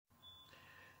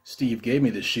Steve gave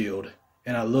me the shield,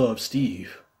 and I love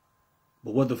Steve.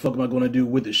 But what the fuck am I gonna do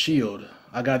with the shield?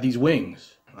 I got these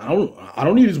wings. I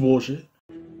don't need this bullshit.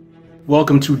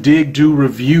 Welcome to Dig Do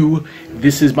Review.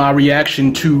 This is my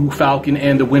reaction to Falcon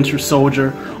and the Winter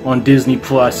Soldier on Disney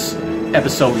Plus,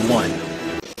 Episode 1.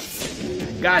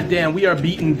 Goddamn, we are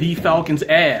beating the Falcon's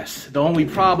ass. The only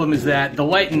problem is that the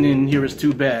lighting in here is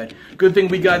too bad. Good thing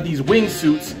we got these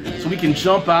wingsuits so we can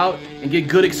jump out and get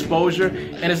good exposure.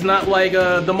 And it's not like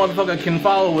the motherfucker can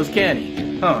follow us, can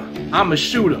he? Huh, I'ma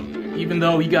shoot him, even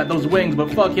though he got those wings,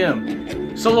 but fuck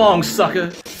him. So long,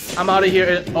 sucker. I'm out of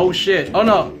here. Oh shit. Oh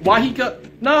no. Why he got...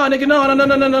 No, nigga,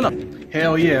 no.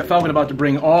 Hell yeah, Falcon about to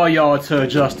bring all y'all to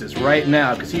justice right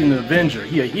now, because he's an Avenger.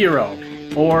 He a hero.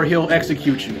 Or he'll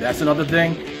execute you. That's another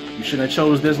thing. You shouldn't have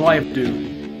chose this life, dude.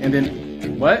 And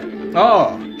then... What?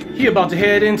 Oh, he about to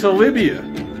head into Libya.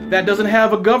 That doesn't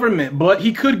have a government, but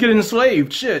he could get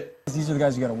enslaved. Shit. These are the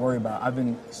guys you gotta worry about. I've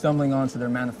been stumbling onto their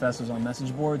manifestos on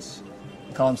message boards.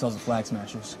 They call themselves the Flag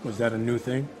Smashers. Was that a new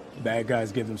thing? Bad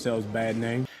guys give themselves bad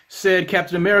names? Said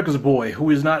Captain America's boy, who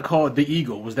is not called the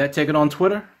Eagle. Was that taken on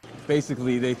Twitter?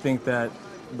 Basically, they think that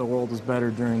the world was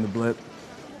better during the blip.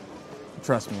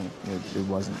 Trust me, it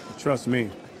wasn't. Trust me,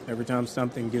 every time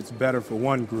something gets better for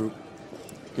one group,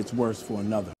 it gets worse for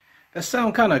another. That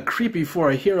sounds kind of creepy for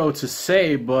a hero to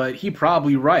say, but he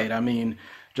probably right. I mean,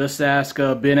 just ask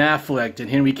Ben Affleck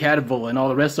and Henry Cavill and all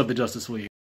the rest of the Justice League.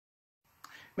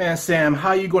 Man, Sam,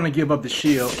 how you gonna give up the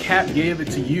shield? Cap gave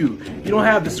it to you. You don't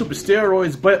have the super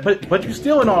steroids, but you're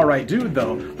still an alright dude,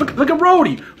 though. Look at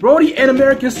Rhodey. Rhodey and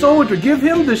American Soldier. Give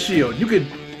him the shield. You could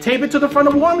tape it to the front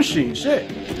of War Machine.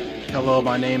 Shit. Hello,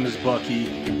 my name is Bucky,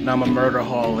 and I'm a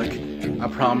murderholic. I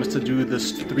promise to do the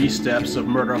 3 steps of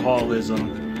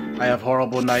murderholism. I have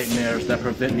horrible nightmares that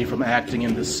prevent me from acting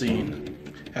in this scene.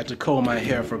 Had to comb my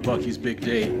hair for Bucky's big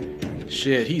day.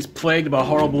 Shit, he's plagued by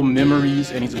horrible memories,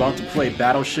 and he's about to play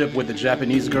Battleship with the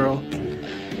Japanese girl.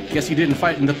 Guess he didn't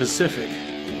fight in the Pacific.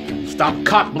 Stop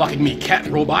cock-blocking me, cat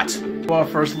robot! Well,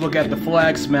 first look at the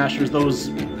Flag Smashers, those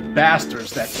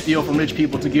bastards that steal from rich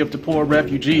people to give to poor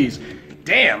refugees.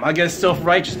 Damn, I guess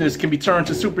self-righteousness can be turned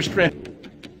to super strength.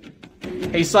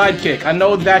 Hey, sidekick, I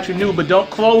know that you're new, but don't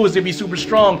close to be super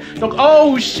strong. Don't...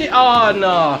 Oh, shit! Oh,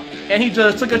 nah. And he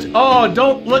just took a... Oh,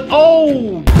 don't look...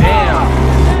 Oh, damn.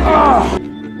 Oh.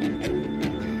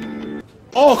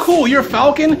 Oh, cool, you're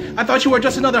Falcon? I thought you were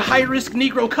just another high-risk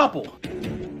Negro couple.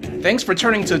 Thanks for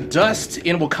turning to dust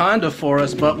in Wakanda for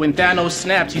us, but when Thanos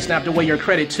snapped, he snapped away your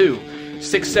credit too.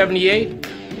 678,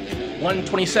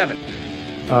 127.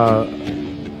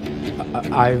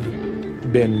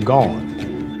 I've been gone.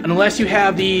 Unless you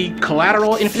have the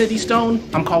collateral Infinity Stone,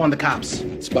 I'm calling the cops.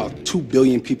 It's about 2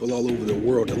 billion people all over the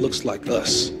world that looks like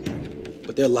us,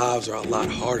 but their lives are a lot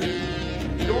harder.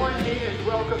 Join me in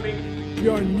welcoming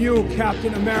your new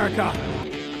Captain America.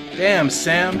 Damn,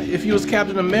 Sam, if you was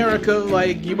Captain America,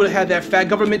 like, you would have had that fat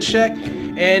government check,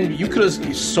 and you could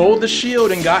have sold the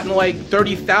shield and gotten like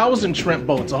 30,000 shrimp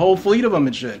boats, a whole fleet of them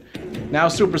and shit. Now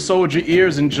Super Soldier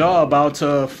ears and jaw about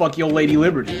to fuck your Lady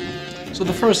Liberty. So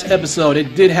the first episode,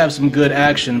 it did have some good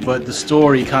action, but the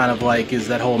story kind of like is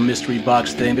that whole mystery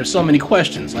box thing. There's so many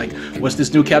questions, like, what's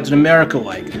this new Captain America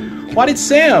like? Why did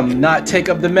Sam not take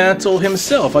up the mantle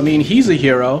himself? I mean, he's a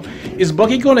hero. Is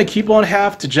Bucky gonna keep on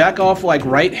have to jack off like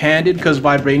right-handed because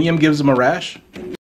vibranium gives him a rash?